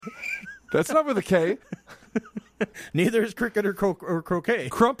That's not with a K. Neither is cricket or croquet.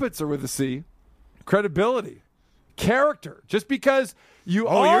 Crumpets are with a C. Credibility. Character. Just because you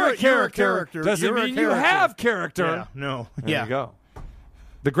Oh, are you're a character, character. doesn't You're a mean you character. have character. Yeah, no. There you go.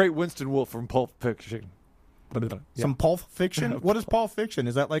 The great Winston Wolfe from Pulp Fiction. Some Pulp Fiction? What is Pulp Fiction?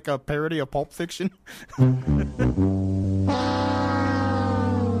 Is that like a parody of Pulp Fiction?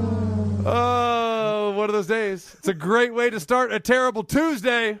 Oh, one of those days. It's a great way to start a terrible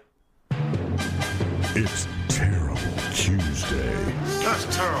Tuesday. It's Terrible Tuesday.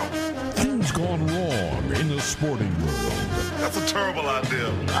 That's terrible. Things gone wrong in the sporting world. That's a terrible idea.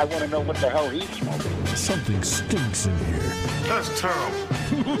 I want to know what the hell he's smoking. Something stinks in here. That's terrible.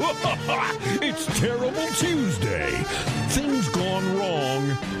 It's Terrible Tuesday. Things gone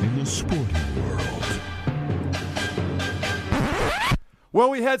wrong in the sporting world. Well,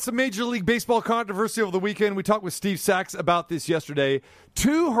 we had some Major League Baseball controversy over the weekend. We talked with Steve Sachs about this yesterday.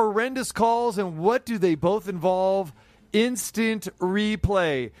 2 horrendous calls, and what do they both involve? Instant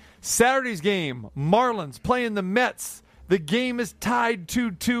replay. Saturday's game, Marlins playing the Mets. The game is tied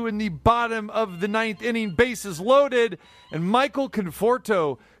 2-2 in the bottom of the 9th inning. Bases loaded, and Michael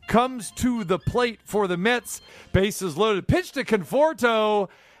Conforto comes to the plate for the Mets. Bases loaded. Pitch to Conforto.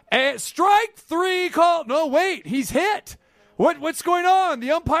 Strike 3 call. No, wait. He's hit. What's going on?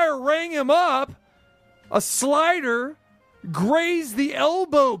 The umpire rang him up. A slider grazed the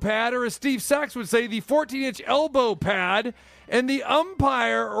elbow pad, or as Steve Sachs would say, the 14-inch elbow pad, and the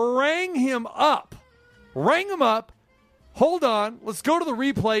umpire rang him up. Hold on. Let's go to the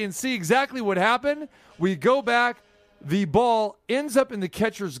replay and see exactly what happened. We go back. The ball ends up in the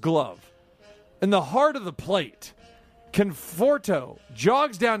catcher's glove, in the heart of the plate. Conforto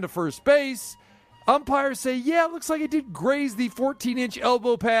jogs down to first base. Umpires say, yeah, it looks like it did graze the 14-inch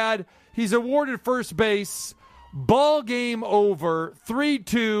elbow pad. He's awarded first base. Ball game over.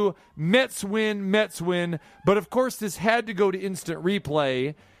 3-2. Mets win. But, of course, this had to go to instant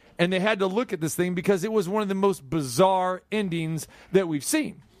replay, and they had to look at this thing because it was one of the most bizarre endings that we've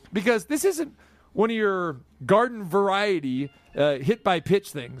seen. Because this isn't one of your garden variety hit-by-pitch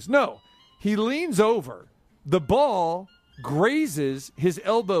things. No. He leans over. The ball grazes his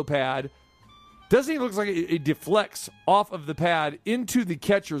elbow pad. Doesn't even look like it deflects off of the pad into the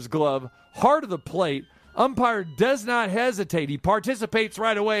catcher's glove, heart of the plate. Umpire does not hesitate. He participates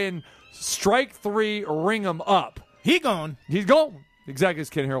right away, and strike 3, ring him up. He's gone. Exactly as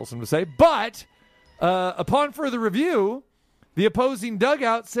Ken Harrelson would say. But upon further review, the opposing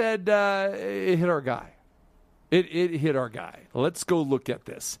dugout said it hit our guy. It hit our guy. Let's go look at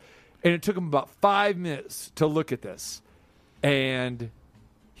this. And it took him about 5 minutes to look at this. And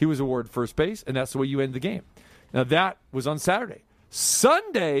he was awarded first base, and that's the way you end the game. Now, that was on Saturday.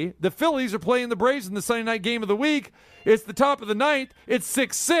 Sunday, the Phillies are playing the Braves in the Sunday night game of the week. It's the top of the 9th. It's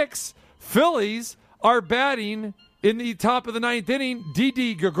 6-6. Phillies are batting in the top of the 9th inning.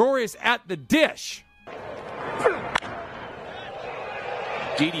 Didi Gregorius at the dish.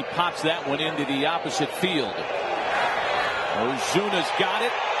 Didi pops that one into the opposite field. Ozuna's got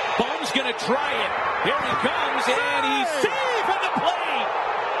it. Bum's going to try it. Here he comes, and he's safe at the plate.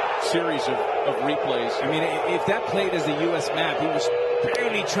 Series of replays. I mean, if that played as a U.S. map, he was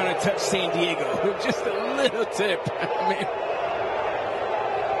barely trying to touch San Diego. Just a little tip. I mean.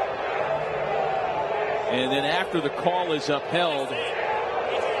 And then after the call is upheld.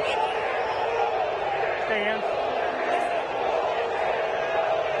 Stand.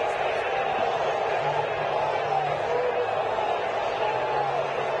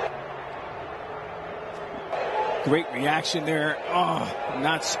 Great reaction there. Oh,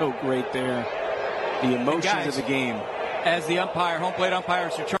 not so great there. The emotions of the game. As the home plate umpire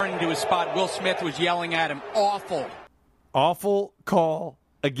is returning to his spot, Will Smith was yelling at him. Awful call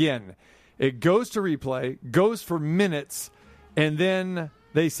again. It goes to replay, goes for minutes, and then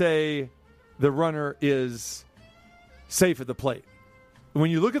they say the runner is safe at the plate. When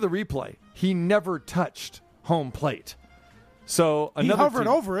you look at the replay, he never touched home plate. So He hovered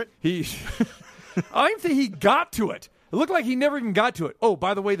over it. I think he got to it. It looked like he never even got to it. Oh,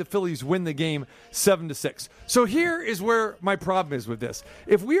 by the way, the Phillies win the game 7-6. So here is where my problem is with this.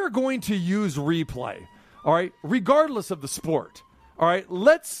 If we are going to use replay, all right, regardless of the sport, all right,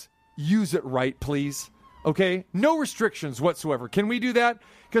 let's use it right, please. Okay? No restrictions whatsoever. Can we do that?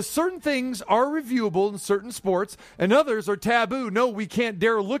 Because certain things are reviewable in certain sports and others are taboo. No, we can't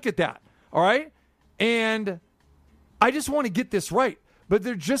dare look at that. All right? And I just want to get this right. But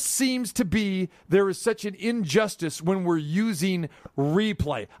there just seems to be, there is such an injustice when we're using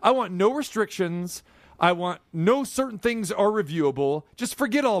replay. I want no restrictions. I want no certain things are reviewable. Just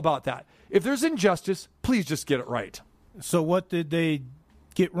forget all about that. If there's injustice, please just get it right. So what did they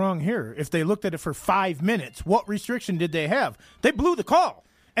get wrong here. If they looked at it for 5 minutes, what restriction did they have? They blew the call.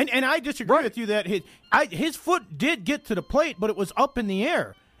 And I disagree with you that his foot did get to the plate, but it was up in the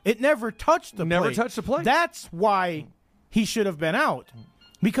air. It never touched the plate. Never touched the plate. That's why he should have been out.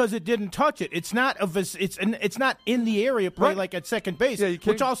 Because it didn't touch it. It's not it's not in the area play like at second base,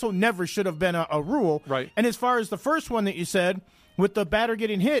 which also never should have been a rule. Right. And as far as the first one that you said, with the batter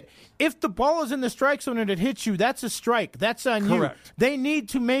getting hit, if the ball is in the strike zone and it hits you, that's a strike. That's on Correct. you. They need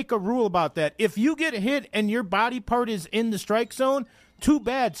to make a rule about that. If you get hit and your body part is in the strike zone, too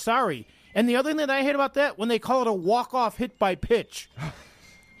bad, sorry. And the other thing that I hate about that, when they call it a walk-off hit by pitch.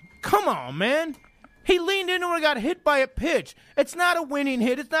 Come on, man. He leaned into it and got hit by a pitch. It's not a winning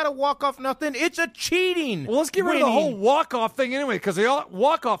hit. It's not a walk-off nothing. It's a cheating. Well, let's get rid of the whole walk-off thing anyway, because the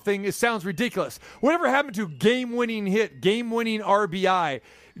walk-off thing sounds ridiculous. Whatever happened to game-winning hit, game-winning RBI,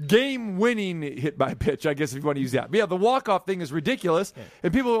 game-winning hit by pitch, I guess, if you want to use that. But yeah, the walk-off thing is ridiculous. Yeah.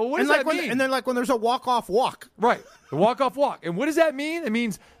 And people go, what does that mean? And then when there's a walk-off walk. Right, the walk-off walk. And what does that mean? It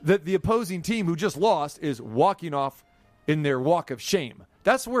means that the opposing team who just lost is walking off in their walk of shame.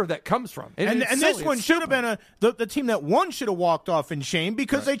 That's where that comes from. And this one should have been the team that won should have walked off in shame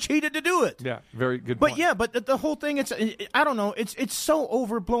because they cheated to do it. Yeah, very good point. But yeah, but the whole thing, I don't know, it's so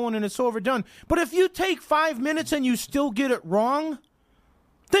overblown and it's so overdone. But if you take 5 minutes and you still get it wrong,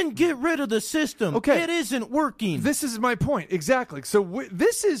 then get rid of the system. Okay. It isn't working. This is my point, exactly. So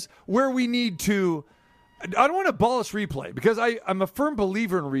this is where we need to, I don't want to abolish replay because I'm a firm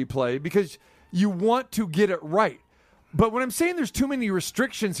believer in replay because you want to get it right. But when I'm saying there's too many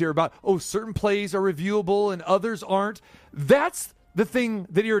restrictions here about, certain plays are reviewable and others aren't, that's the thing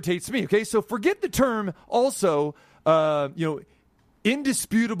that irritates me, okay? So forget the term also,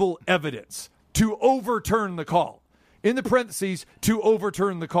 indisputable evidence to overturn the call. In the parentheses, to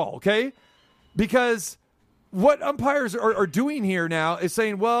overturn the call, okay? Because what umpires are doing here now is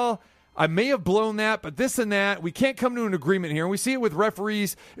saying, well, I may have blown that, but this and that, we can't come to an agreement here. And we see it with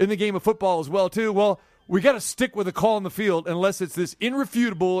referees in the game of football as well, too. Well, we got to stick with a call in the field unless it's this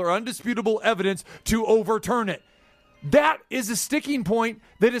irrefutable or undisputable evidence to overturn it. That is a sticking point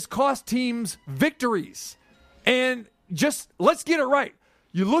that has cost teams victories. And just let's get it right.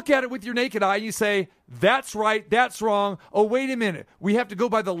 You look at it with your naked eye and you say, that's right, that's wrong. Oh, wait a minute. We have to go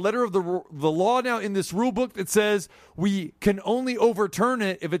by the letter of the law now in this rule book that says we can only overturn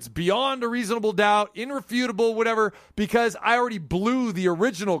it if it's beyond a reasonable doubt, irrefutable, whatever, because I already blew the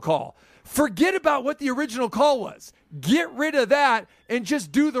original call. Forget about what the original call was. Get rid of that and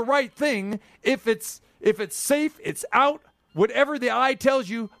just do the right thing. If it's safe, it's out, whatever the eye tells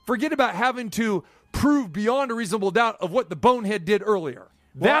you, forget about having to prove beyond a reasonable doubt of what the bonehead did earlier.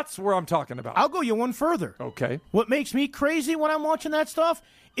 That's where I'm talking about. I'll go you one further. Okay. What makes me crazy when I'm watching that stuff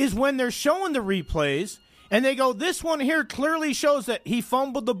is when they're showing the replays and they go, this one here clearly shows that he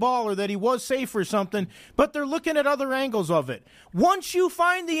fumbled the ball or that he was safe or something, but they're looking at other angles of it. Once you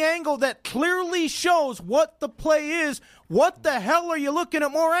find the angle that clearly shows what the play is, what the hell are you looking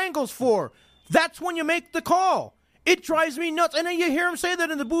at more angles for? That's when you make the call. It drives me nuts. And then you hear him say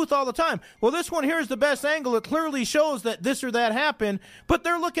that in the booth all the time. Well, this one here is the best angle. It clearly shows that this or that happened, but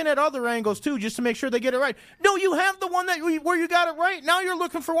they're looking at other angles too just to make sure they get it right. No, you have the one where you got it right. Now you're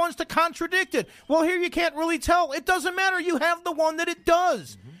looking for ones to contradict it. Well, here you can't really tell. It doesn't matter. You have the one that it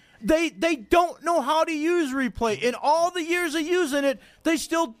does. They don't know how to use replay. In all the years of using it, they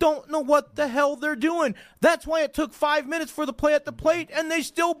still don't know what the hell they're doing. That's why it took 5 minutes for the play at the plate, and they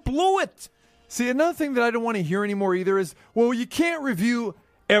still blew it. See, another thing that I don't want to hear anymore either is, well, you can't review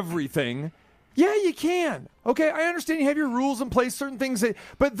everything. Yeah, you can. Okay, I understand you have your rules in place, certain things,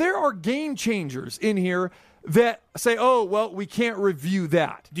 but there are game changers in here that say, oh, well, we can't review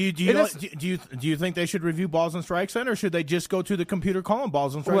that. Do you think they should review balls and strikes then, or should they just go to the computer calling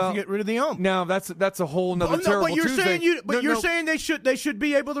balls and strikes and get rid of the ump? No, that's a whole nother terrible but you're Tuesday. Saying you're saying they should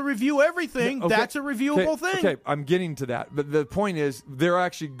be able to review everything. No, okay, that's a reviewable thing. Okay, I'm getting to that. But the point is they're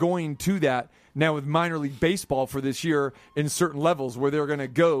actually going to that now with minor league baseball for this year in certain levels where they're going to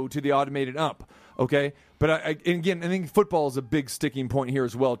go to the automated ump. Okay? But and again, I think football is a big sticking point here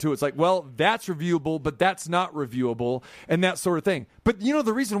as well, too. It's like, well, that's reviewable, but that's not reviewable, and that sort of thing. But,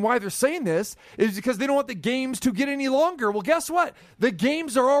 the reason why they're saying this is because they don't want the games to get any longer. Well, guess what? The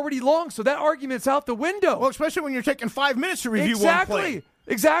games are already long, so that argument's out the window. Well, especially when you're taking 5 minutes to review one play.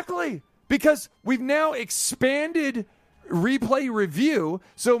 Exactly. Because we've now expanded replay review.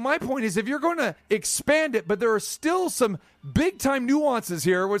 So my point is, if you're going to expand it, but there are still some big-time nuances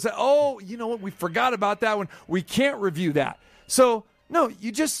here where it's like, oh, you know what, we forgot about that one. We can't review that. So, no,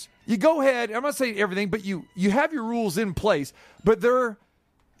 you go ahead. I'm not saying everything, but you have your rules in place, but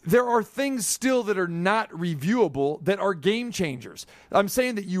there are things still that are not reviewable that are game changers. I'm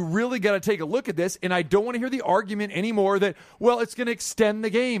saying that you really got to take a look at this, and I don't want to hear the argument anymore that, well, it's going to extend the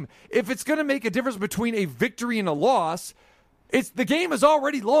game. If it's going to make a difference between a victory and a loss, the game is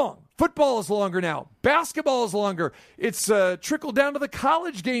already long. Football is longer now. Basketball is longer. It's trickled down to the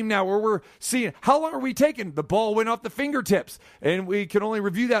college game now where we're seeing how long are we taking? The ball went off the fingertips, and we can only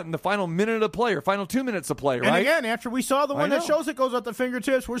review that in the final minute of play or final 2 minutes of play, right? And again, after we saw the one that shows it goes off the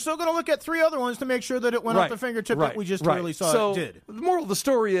fingertips, we're still going to look at 3 other ones to make sure that it went off the fingertip that we just really saw it did. The moral of the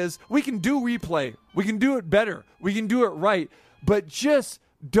story is we can do replay. We can do it better. We can do it right, but just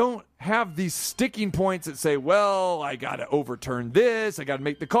don't have these sticking points that say, well, I got to overturn this. I got to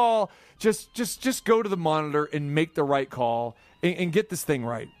make the call. Just go to the monitor and make the right call and get this thing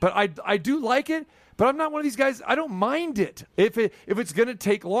right. But I do like it, but I'm not one of these guys. I don't mind it if it's going to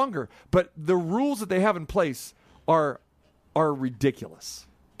take longer. But the rules that they have in place are ridiculous.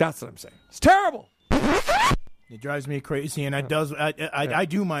 That's what I'm saying. It's terrible. It drives me crazy, and I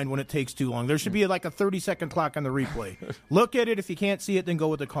do mind when it takes too long. There should be like a 30-second clock on the replay. Look at it. If you can't see it, then go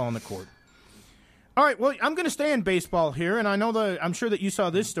with the call on the court. All right, well, I'm going to stay in baseball here, and I'm sure that you saw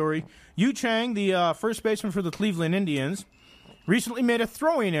this story. Yu Chang, the first baseman for the Cleveland Indians, recently made a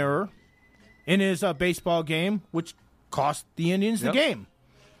throwing error in his baseball game, which cost the Indians the game.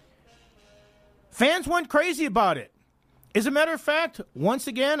 Fans went crazy about it. As a matter of fact, once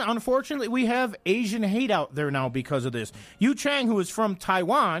again, unfortunately, we have Asian hate out there now because of this. Yu Chang, who is from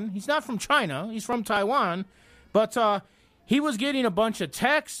Taiwan, he's not from China, he's from Taiwan, but he was getting a bunch of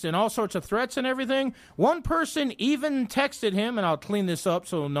texts and all sorts of threats and everything. One person even texted him, and I'll clean this up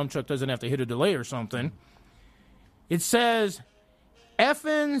so Numchuck doesn't have to hit a delay or something. It says,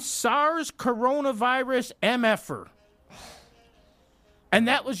 effing SARS coronavirus MFer. And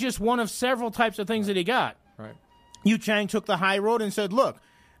that was just one of several types of things that he got. Right. Yu Chang took the high road and said, look,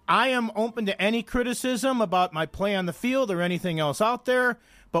 I am open to any criticism about my play on the field or anything else out there,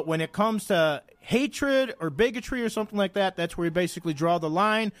 but when it comes to hatred or bigotry or something like that, that's where you basically draw the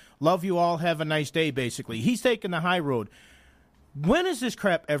line. Love you all. Have a nice day, basically. He's taking the high road. When is this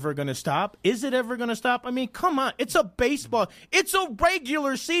crap ever going to stop? Is it ever going to stop? I mean, come on. It's a baseball. It's a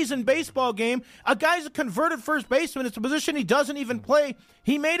regular season baseball game. A guy's a converted first baseman. It's a position he doesn't even play.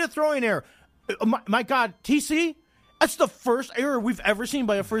 He made a throwing error. My God, TC? That's the first error we've ever seen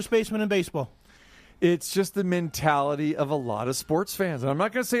by a first baseman in baseball. It's just the mentality of a lot of sports fans. And I'm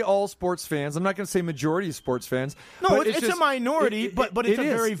not going to say all sports fans. I'm not going to say majority of sports fans. No, it's just a minority, but it's a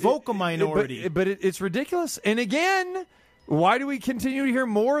very vocal minority. But it's ridiculous. And again, why do we continue to hear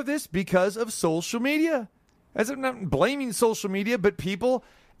more of this? Because of social media. As I'm not blaming social media, but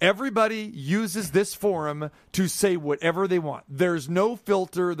everybody uses this forum to say whatever they want. There's no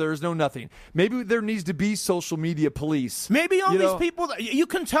filter. There's no nothing. Maybe there needs to be social media police. Maybe all these people, you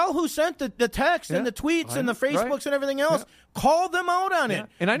can tell who sent the text and the tweets and the Facebooks and everything else. Yeah. Call them out on it.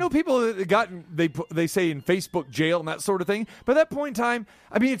 And I know people that they say in Facebook jail and that sort of thing. But at that point in time,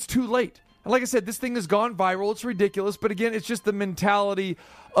 I mean, it's too late. And like I said, this thing has gone viral. It's ridiculous. But again, it's just the mentality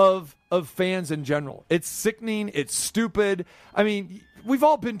of fans in general. It's sickening. It's stupid. I mean, we've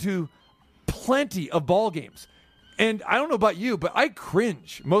all been to plenty of ball games. And I don't know about you, but I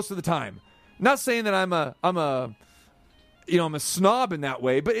cringe most of the time. Not saying that I'm a snob in that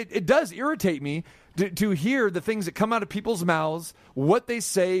way, but it does irritate me to hear the things that come out of people's mouths, what they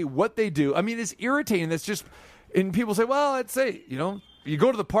say, what they do. I mean, it's irritating. It's just, and people say, well, I'd say, you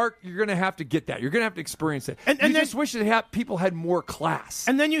go to the park, you're going to have to get that. You're going to have to experience it. And you just wish that people had more class.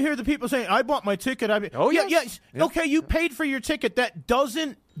 And then you hear the people saying, I bought my ticket. Yes. Okay, you paid for your ticket. That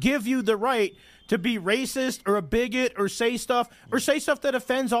doesn't give you the right to be racist or a bigot or say stuff that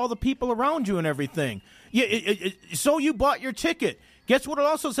offends all the people around you and everything. So you bought your ticket. Guess what it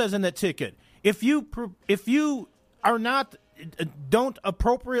also says in that ticket? If you are not, don't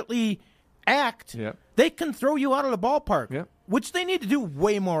appropriately act, they can throw you out of the ballpark, which they need to do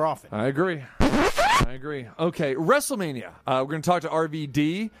way more often. I agree. Okay, WrestleMania. We're going to talk to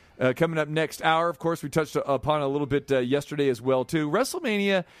RVD coming up next hour. Of course, we touched upon it a little bit yesterday as well, too.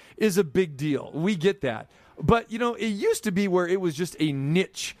 WrestleMania is a big deal. We get that. But, it used to be where it was just a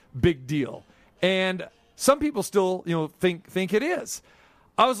niche big deal. And some people still, think it is.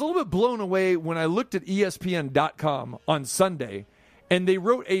 I was a little bit blown away when I looked at ESPN.com on Sunday, and they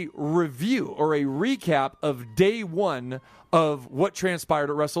wrote a review or a recap of day one of what transpired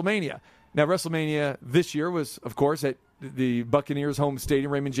at WrestleMania. Now, WrestleMania this year was, of course, at the Buccaneers' home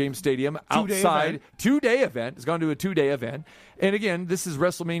stadium, Raymond James Stadium, outside. Two-day event. It's gone to a two-day event. And again, this is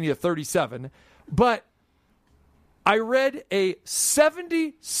WrestleMania 37. But I read a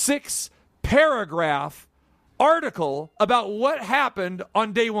 76-paragraph article about what happened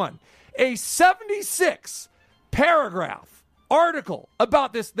on day one. A 76-paragraph article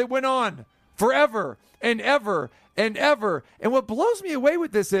about this that went on forever and ever and ever. And what blows me away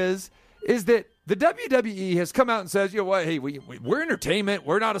with this is that the WWE has come out and says, you know what, hey, we're entertainment,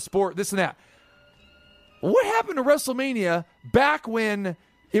 we're not a sport, this and that. What happened to WrestleMania back when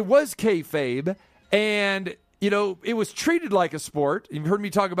it was kayfabe and, you know, it was treated like a sport? You've heard me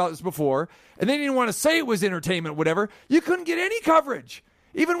talk about this before. And they didn't want to say it was entertainment, whatever. You couldn't get any coverage.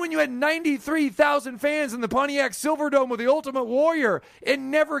 Even when you had 93,000 fans in the Pontiac Silverdome with the Ultimate Warrior, it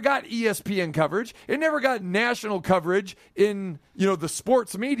never got ESPN coverage. It never got national coverage in, you know, the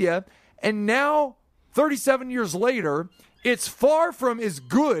sports media. And now, 37 years later, it's far from as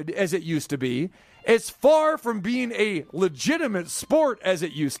good as it used to be. It's far from being a legitimate sport as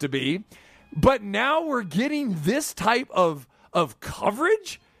it used to be. But now we're getting this type of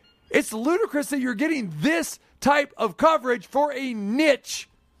coverage? It's ludicrous that you're getting this type of coverage for a niche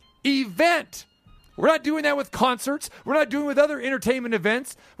event. We're not doing that with concerts. We're not doing it with other entertainment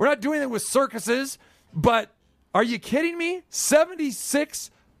events. We're not doing it with circuses. But are you kidding me?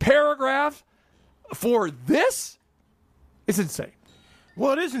 76 paragraph for this? It's insane.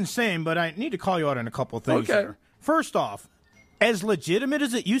 Well, it is insane, but I need to call you out on a couple of things here. First off, as legitimate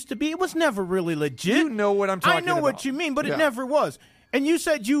as it used to be, it was never really legit. You know what I'm talking about. I know what you mean, but it never was. And you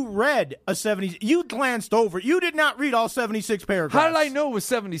said you read you glanced over. You did not read all 76 paragraphs. How did I know it was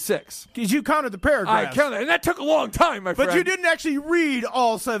 76? Because you counted the paragraphs. I counted, and that took a long time, my friend. But you didn't actually read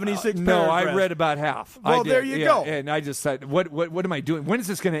all 76 paragraphs. No, I read about half. Well, there you go. And I just said, what am I doing? When is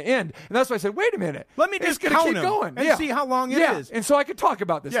this going to end? And that's why I said, wait a minute. Let me just keep going and see how long it is. And so I could talk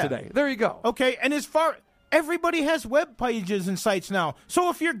about this today. There you go. Okay, and everybody has web pages and sites now. So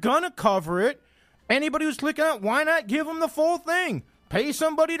if you're going to cover it, anybody who's clicking out, why not give them the full thing? Pay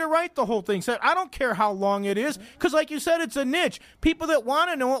somebody to write the whole thing. So I don't care how long it is, because like you said, it's a niche. People that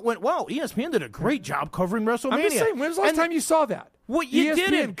want to know it went, well, ESPN did a great job covering WrestleMania. I'm just saying, when was the last time you saw that? Well, you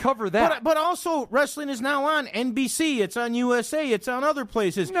didn't cover that. But also, wrestling is now on NBC. It's on USA. It's on other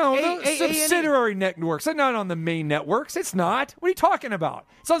places. No, subsidiary networks. They're not on the main networks. It's not. What are you talking about?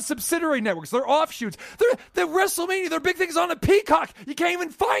 It's on subsidiary networks. They're offshoots. The WrestleMania, their big thing's on the Peacock. You can't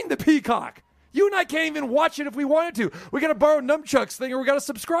even find the Peacock. You and I can't even watch it if we wanted to. We got to borrow Nunchuck's thing, or we got to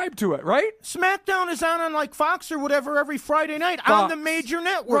subscribe to it, right? SmackDown is on like Fox or whatever every Friday night on the major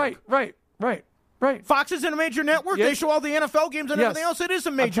network. Right. Fox is in a major network. Yes. They show all the NFL games and everything else. It is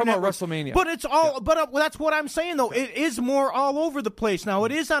a major network. About WrestleMania. But it's all. But that's what I'm saying, though. It is more all over the place now.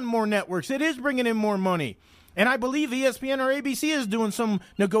 It is on more networks. It is bringing in more money. And I believe ESPN or ABC is doing some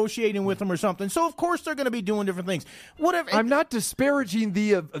negotiating with them or something. So, of course, they're going to be doing different things. Whatever. I'm not disparaging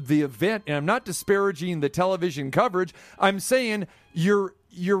the event, and I'm not disparaging the television coverage. I'm saying you're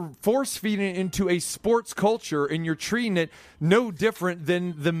force-feeding it into a sports culture, and you're treating it no different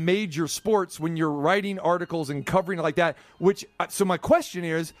than the major sports when you're writing articles and covering it like that. So my question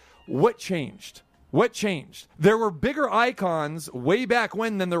is, what changed? What changed? There were bigger icons way back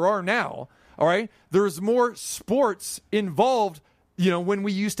when than there are now. All right, there's more sports involved, when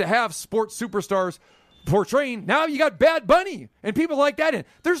we used to have sports superstars portraying. Now you got Bad Bunny and people like that.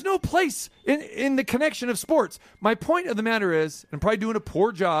 There's no place in the connection of sports. My point of the matter is, and I'm probably doing a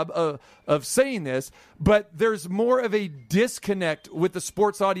poor job of saying this, but there's more of a disconnect with the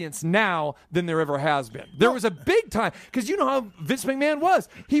sports audience now than there ever has been. There was a big time, because you know how Vince McMahon was.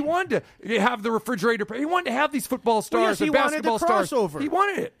 He wanted to have the refrigerator. He wanted to have these football stars and basketball stars. Crossover. He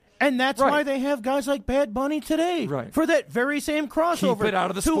wanted it. And that's why they have guys like Bad Bunny today. Right. For that very same crossover. Keep it out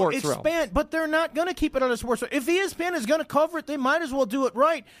of the sports realm. But they're not going to keep it out of the sports realm. If ESPN is going to cover it, they might as well do it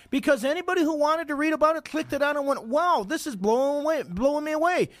right. Because anybody who wanted to read about it clicked it on and went, wow, this is blowing me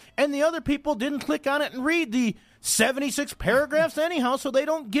away. And the other people didn't click on it and read the 76 paragraphs anyhow, so they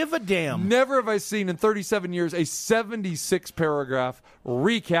don't give a damn. Never have I seen in 37 years a 76-paragraph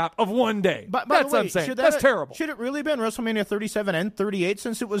recap of one day. That's what I'm saying. That's terrible. Should it really been WrestleMania 37 and 38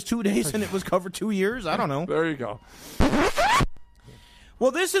 since it was 2 days and it was covered 2 years? I don't know. There you go.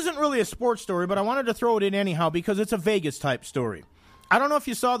 Well, this isn't really a sports story, but I wanted to throw it in anyhow because it's a Vegas-type story. I don't know if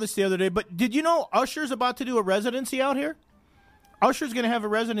you saw this the other day, but did you know Usher's about to do a residency out here? Usher's going to have a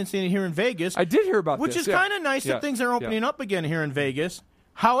residency here in Vegas. I did hear about this. Which is kind of nice that things are opening up again here in Vegas.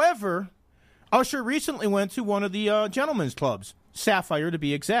 However, Usher recently went to one of the gentlemen's clubs, Sapphire to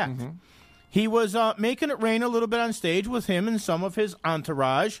be exact. Mm-hmm. He was making it rain a little bit on stage with him and some of his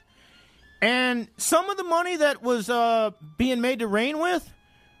entourage. And some of the money that was being made to rain with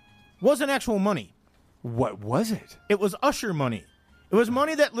wasn't actual money. What was it? It was Usher money. It was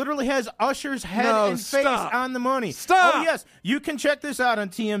money that literally has Usher's head and face on the money. Stop. Oh, yes. You can check this out on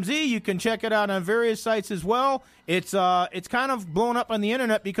TMZ. You can check it out on various sites as well. It's kind of blown up on the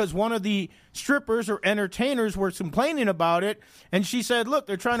internet because one of the strippers or entertainers were complaining about it, and she said, look,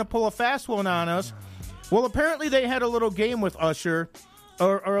 they're trying to pull a fast one on us. Well, apparently they had a little game with Usher,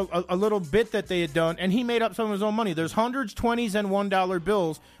 or a little bit that they had done, and he made up some of his own money. There's hundreds, 20s, and $1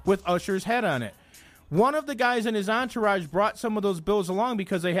 bills with Usher's head on it. One of the guys in his entourage brought some of those bills along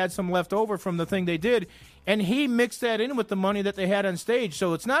because they had some left over from the thing they did, and he mixed that in with the money that they had on stage.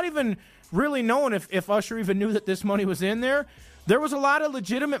 So it's not even really known if Usher even knew that this money was in there. There was a lot of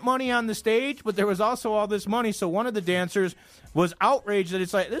legitimate money on the stage, but there was also all this money. So one of the dancers was outraged that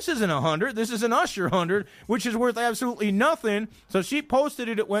it's like, this isn't 100, this is an Usher 100, which is worth absolutely nothing. So she posted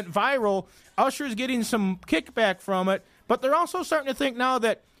it, it went viral. Usher's getting some kickback from it, but they're also starting to think now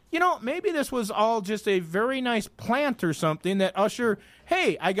that, you know, maybe this was all just a very nice plant or something that Usher,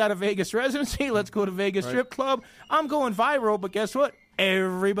 hey, I got a Vegas residency. Let's go to Vegas Strip Club. I'm going viral, but guess what?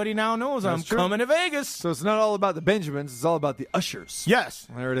 Everybody now knows I'm coming to Vegas. So it's not all about the Benjamins. It's all about the Ushers. Yes.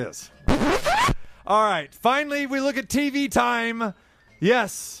 There it is. All right. Finally, we look at TV time.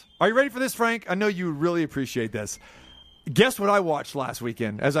 Yes. Are you ready for this, Frank? I know you really appreciate this. Guess what I watched last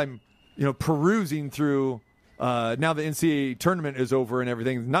weekend as I'm, perusing through... now the NCAA tournament is over and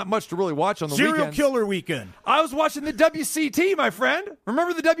everything. Not much to really watch on the weekends. Serial killer weekend. I was watching the WCT, my friend.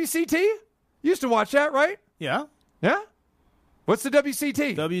 Remember the WCT? You used to watch that, right? Yeah. Yeah? What's the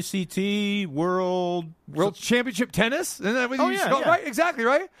WCT? WCT World Championship Tennis? Isn't that what you used to call it? Right? Exactly,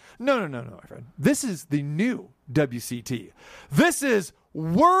 right? No, my friend. This is the new WCT. This is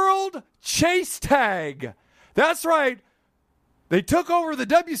World Chase Tag. That's right. They took over the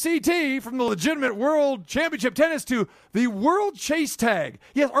WCT from the legitimate World Championship Tennis to the World Chase Tag.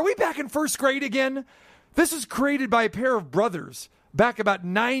 Yes, are we back in first grade again? This is created by a pair of brothers back about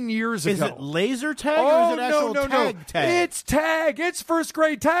 9 years ago. Is it laser tag or is it actual tag? It's tag. It's first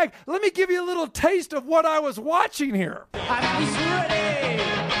grade tag. Let me give you a little taste of what I was watching here. Louis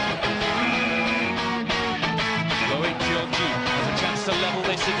Georgie has a chance to level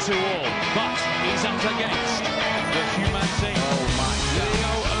this into all, but he's up against the human thing. Oh my God.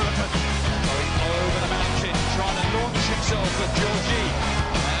 Leo Urban going over the mountain, trying to launch himself at Georgie.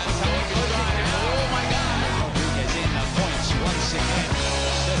 And oh my God. Rodriguez in the points once again.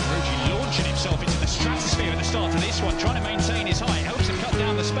 Sergio launching himself into the stratosphere at the start of this one, trying to maintain his height, helps him cut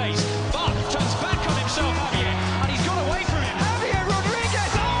down the space, but turns back on himself, Javier, and he's got away from him. Javier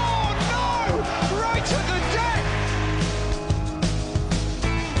Rodriguez, oh no! Right to the deck!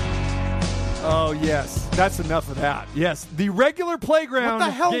 Oh, yes. That's enough of that. Yes, the regular playground. What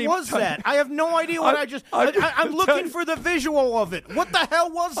the hell was that? I have no idea what I'm looking for the visual of it. What the hell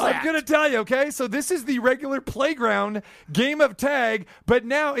was that? I'm going to tell you, okay? So this is the regular playground game of tag, but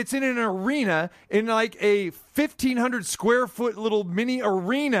now it's in an arena, in like a 1,500 square foot little mini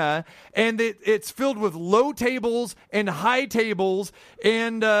arena, and it's filled with low tables and high tables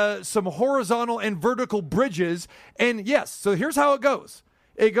and some horizontal and vertical bridges. And yes, so here's how it goes.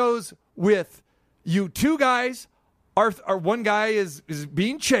 It goes with you two guys, one guy is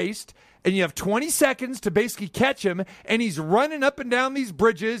being chased, and you have 20 seconds to basically catch him, and he's running up and down these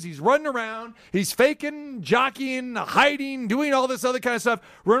bridges. He's running around. He's faking, jockeying, hiding, doing all this other kind of stuff,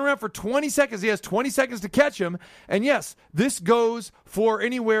 running around for 20 seconds. He has 20 seconds to catch him. And yes, this goes for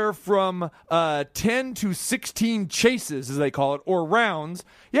anywhere from 10 to 16 chases, as they call it, or rounds.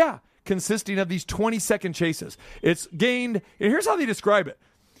 Yeah, consisting of these 20-second chases. It's gained, and here's how they describe it.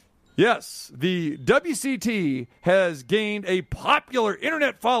 Yes, the WCT has gained a popular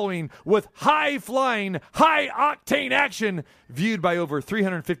internet following with high-flying, high-octane action viewed by over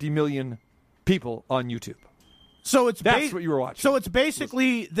 350 million people on YouTube. So that's what you were watching. So it's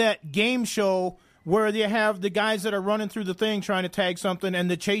basically that game show where you have the guys that are running through the thing trying to tag something, and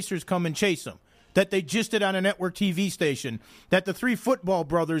the chasers come and chase them. That they just did on a network TV station, that the three football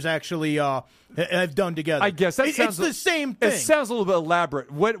brothers actually have done together. I guess it's the same thing. It sounds a little bit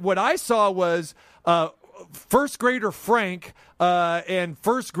elaborate. What I saw was first grader Frank and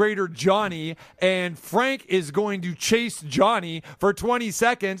first grader Johnny, and Frank is going to chase Johnny for 20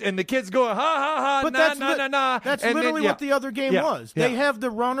 seconds, and the kids go, ha, ha, ha, but nah. That's literally what the other game was. They have the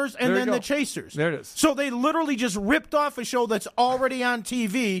runners and then the chasers. There it is. So they literally just ripped off a show that's already on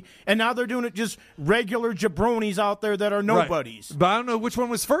TV, and now they're doing it just regular jabronis out there that are nobodies. Right. But I don't know which one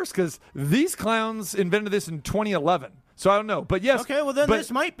was first, because these clowns invented this in 2011. So I don't know, but yes. Okay, well then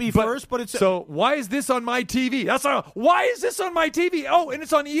this might be first, but it's so. Why is this on my TV? Why is this on my TV? Oh, and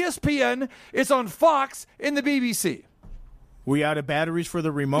it's on ESPN, it's on Fox, and the BBC. We out of batteries for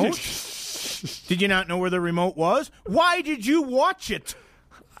the remote? Did you not know where the remote was? Why did you watch it?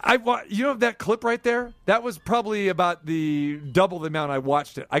 You know that clip right there? That was probably about the double the amount I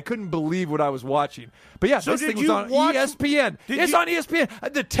watched it. I couldn't believe what I was watching. But yeah, So this did thing was you on watch- ESPN. did It's you- on ESPN.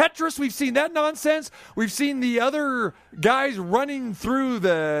 The Tetris, we've seen that nonsense. We've seen the other guys running through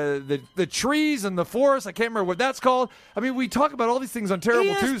the trees and the forest. I can't remember what that's called. I mean, we talk about all these things on Terrible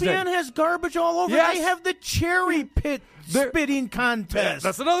ESPN Tuesday. has garbage all over. Yes. They have the cherry pit spitting contest.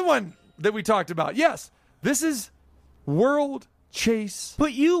 That's another one that we talked about. Yes, this is World Chase.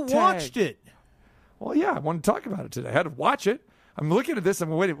 But you Tag. watched it. Well, yeah, I wanted to talk about it today. I had to watch it. I'm looking at this. I'm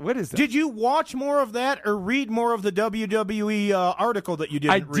waiting. What is that? Did you watch more of that or read more of the WWE article that you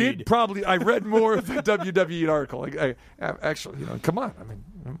didn't I read? did probably. I read more of the WWE article. I actually, come on. I mean,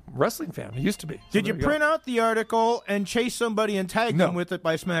 I'm a wrestling fan. I used to be. So Did you there go. print out the article and chase somebody and tag No. them with it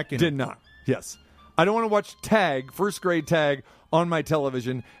by smacking Did them? not. Yes. I don't want to watch tag, first grade tag, on my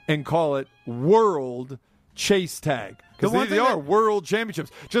television and call it World Chase Tag. The Because one they thing are that- world championships.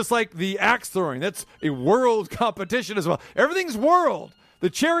 Just like the axe throwing. That's a world competition as well. Everything's world. The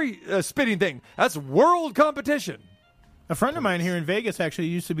cherry spitting thing, that's world competition. A friend of mine here in Vegas actually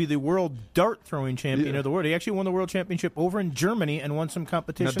used to be the world dart throwing champion of the world. He actually won the world championship over in Germany and won some Now,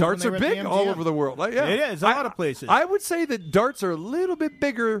 competitions. darts when are they were at big the all MGM. over the world. Yeah. It is, a lot of places. I would say that darts are a little bit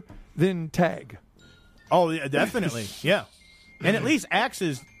bigger than tag. Oh, yeah, definitely. Yeah. And at least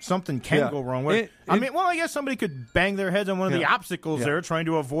axes, something can Yeah. go wrong with. I guess somebody could bang their heads on one of the Yeah. obstacles Yeah. there trying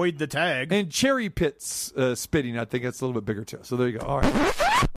to avoid the tag. And cherry pits spitting, I think that's a little bit bigger too. So there you go. All right.